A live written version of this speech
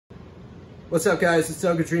What's up, guys? It's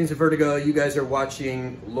Doug of Dreams of Vertigo. You guys are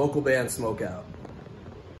watching local band Smokeout.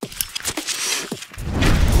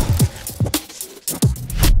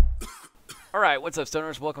 Alright, what's up,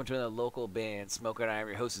 stoners? Welcome to another local band Smokeout. I am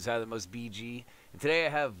your host, who's had the most BG. And today I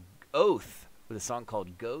have Oath with a song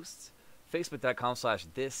called Ghosts.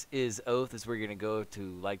 Facebook.com/thisisoath is where you're going to go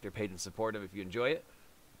to like their page and support them if you enjoy it.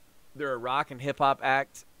 They're a rock and hip-hop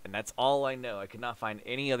act, and that's all I know. I could not find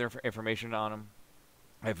any other information on them.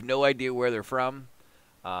 I have no idea where they're from.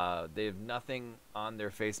 They have nothing on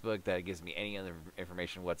their Facebook that gives me any other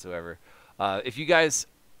information whatsoever. If you guys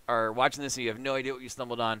are watching this and you have no idea what you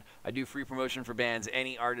stumbled on, I do free promotion for bands,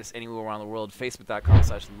 any artists anywhere around the world.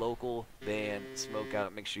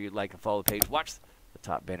 Facebook.com/local-band-smokeout. Make sure you like and follow the page. Watch the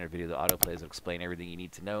top banner video. The autoplays will explain everything you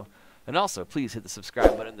need to know. And also, please hit the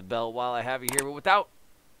subscribe button and the bell while I have you here. But without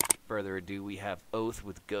further ado, we have Oath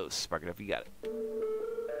with Ghosts. Spark it up, you got it.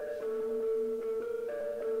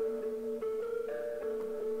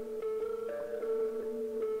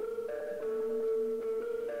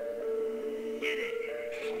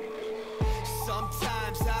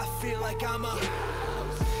 Sometimes I feel like I'm a.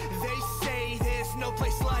 They say there's no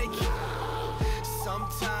place like.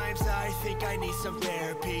 Sometimes I think I need some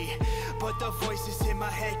therapy, but the voices in my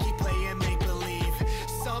head keep playing make-believe.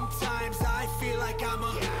 Sometimes I feel like I'm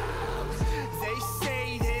a. They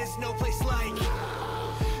say there's no place like.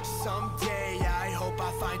 Someday I hope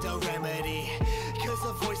I find a remedy, cause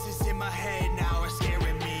the voices in my head now are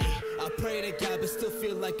scaring me. I pray to God but still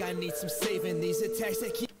feel like I need some saving. These attacks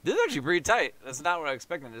that keep. This is actually pretty tight. That's not what I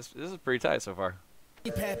expected. This is pretty tight so far.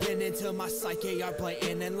 Keep happening into my psyche are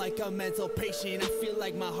blatant, and like a mental patient I feel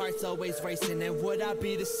like my heart's always racing. And would I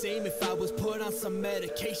be the same if I was put on some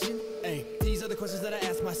medication? Hey, these are the questions that I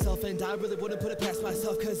ask myself, and I really wouldn't put it past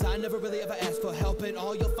myself, cause I never really ever asked for help. And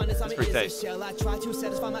all you'll find is I'm in a shell. I try to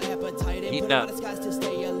satisfy my appetite and put on the skies to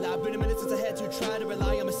stay alive. Been a minute since I had to try to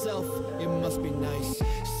rely on myself. It must be nice.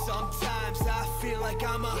 Sometimes I feel like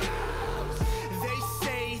I'm a. They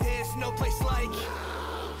say there's no place like.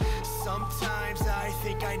 Sometimes I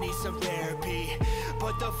think I need some therapy,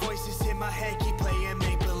 but the voices in my head keep playing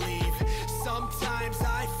make-believe. Sometimes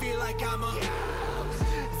I feel like I'm a.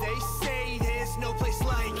 They say there's no place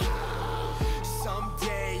like.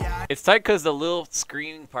 Someday I. It's tight because the little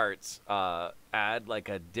screaming parts add like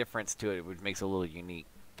a difference to it, which makes it a little unique.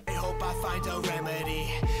 I hope I find a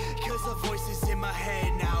remedy, cause the voices in my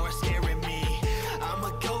head now are scaring me. I'm a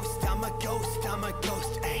ghost, I'm a ghost, I'm a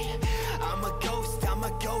ghost, ayy. I'm a ghost, I'm a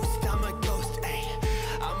ghost, I'm a ghost, ayy.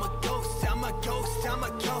 I'm a ghost, I'm a ghost, I'm a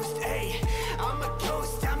ghost, ayy. I'm a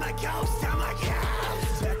ghost, I'm a ghost, I'm a ghost.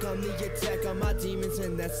 Attack on the attack on my demons,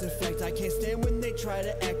 and that's the fact. I can't stand when they try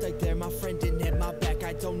to act like they're my friend and have my back.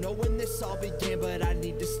 I don't know when this all began, but I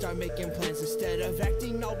need to start making plans. Instead of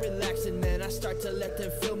acting all relaxed, and then I start to let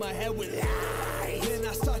them fill my head with lies. Then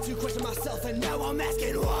I start to question myself, and now I'm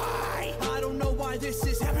asking why. I don't know why this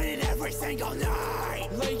is happening every single night.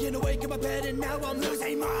 Laying awake in my bed, and now I'm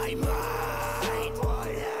losing my mind.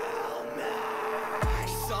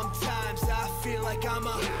 Sometimes I feel like I'm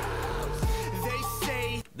a. They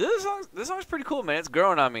say. This song's pretty cool, man. It's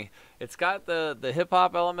growing on me. It's got the hip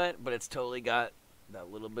hop element, but it's totally got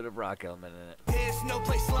that little bit of rock element in it. There's no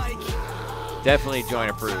place like. Definitely join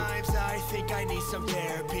approved. Sometimes I think I need some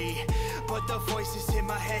therapy, but the voices in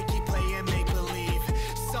my head keep playing make-believe.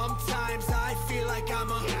 Sometimes I feel like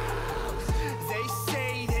I'm a. They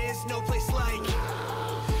say there's no place like.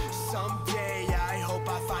 Someday I hope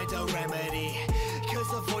I find a remedy, cause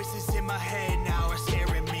the voices in my head now are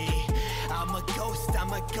scaring me. I'm a ghost,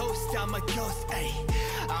 I'm a ghost, I'm a ghost, ayy.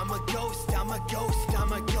 I'm a ghost, I'm a ghost,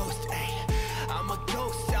 I'm a ghost, ayy. I'm a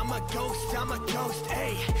ghost, I'm a ghost, I'm a ghost,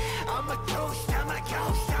 ayy. I'm a ghost, I'm a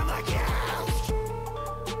ghost, I'm a ghost.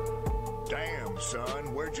 Damn,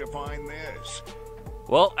 son, where'd you find this?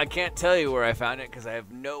 Well, I can't tell you where I found it because I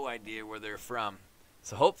have no idea where they're from.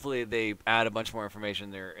 So hopefully they add a bunch more information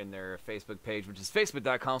there in their Facebook page, which is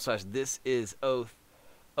facebook.com/thisisoath.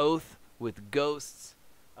 Oath with Ghosts.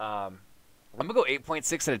 I'm going to go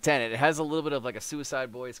 8.6 out of 10. It has a little bit of like a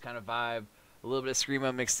Suicide Boys kind of vibe. A little bit of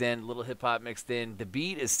screamo mixed in, a little hip-hop mixed in. The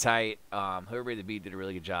beat is tight. Whoever made the beat did a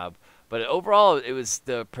really good job. But overall,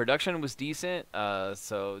 the production was decent,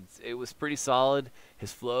 so it was pretty solid.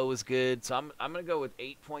 His flow was good. So I'm going to go with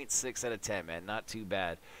 8.6 out of 10, man. Not too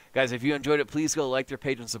bad. Guys, if you enjoyed it, please go like their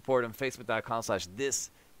page and support them.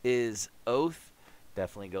 Facebook.com/thisisoath.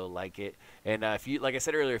 Definitely go like it. And if you, like I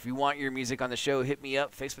said earlier, if you want your music on the show, hit me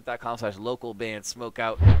up.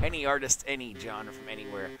 Facebook.com/local-band-smokeout. Any artist, any genre from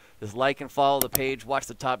anywhere. Just like and follow the page. Watch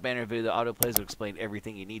the top banner video. The autoplays will explain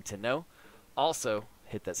everything you need to know. Also,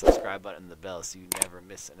 hit that subscribe button and the bell so you never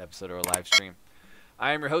miss an episode or a live stream.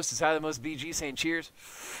 I am your host, Tyler the Most BG, saying cheers,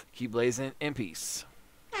 keep blazing, and peace.